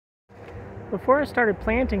Before I started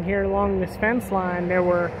planting here along this fence line, there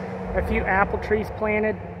were a few apple trees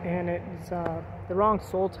planted, and it's the wrong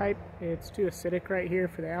soil type. It's too acidic right here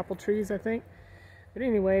for the apple trees, I think. But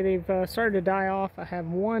anyway, they've started to die off. I have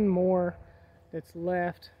one more that's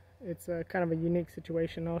left. It's kind of a unique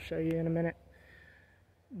situation. I'll show you in a minute.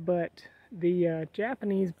 But the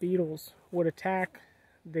Japanese beetles would attack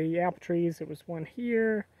the apple trees. There was one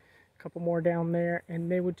here, a couple more down there,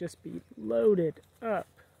 and they would just be loaded up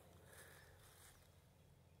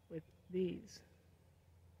with these.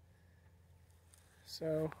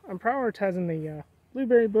 So I'm prioritizing the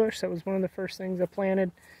blueberry bush. That was one of the first things I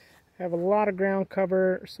planted. I have a lot of ground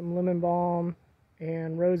cover, some lemon balm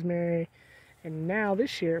and rosemary, and now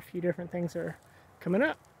this year a few different things are coming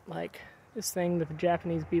up, like this thing that the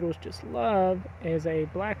Japanese beetles just love is a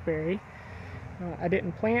blackberry. I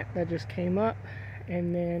didn't plant, that just came up,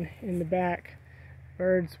 and then in the back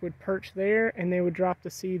birds would perch there and they would drop the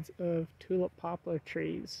seeds of tulip poplar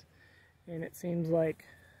trees, and it seems like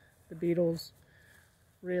the beetles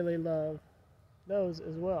really love those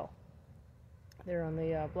as well. They're on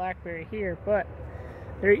the blackberry here, but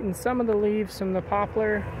they're eating some of the leaves from the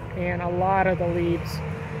poplar and a lot of the leaves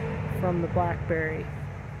from the blackberry.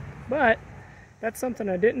 But that's something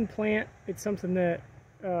I didn't plant. It's something that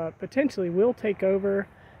potentially will take over,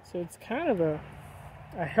 so it's kind of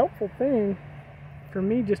a helpful thing for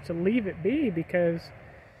me just to leave it be, because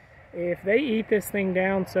if they eat this thing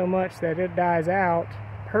down so much that it dies out,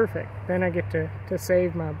 perfect. Then I get to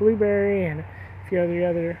save my blueberry and a few of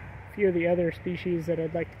the other species that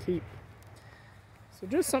I'd like to keep. So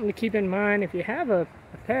just something to keep in mind. If you have a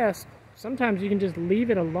pest, sometimes you can just leave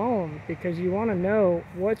it alone because you want to know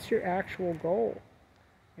what's your actual goal.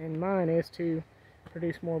 And mine is to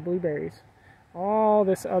produce more blueberries. All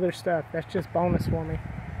this other stuff, that's just bonus for me.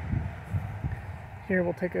 Here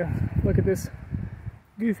we'll take a look at this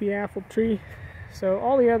goofy apple tree. So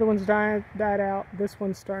all the other ones died out. This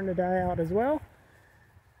one's starting to die out as well.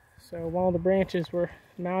 So while the branches were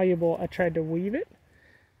malleable, I tried to weave it.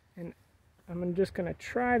 And I'm just going to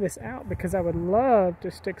try this out because I would love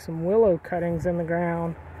to stick some willow cuttings in the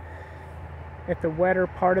ground at the wetter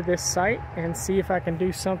part of this site and see if I can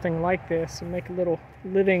do something like this and make a little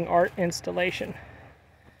living art installation.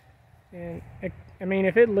 And I mean,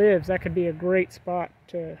 if it lives, that could be a great spot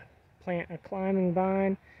to plant a climbing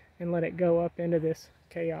vine and let it go up into this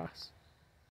chaos.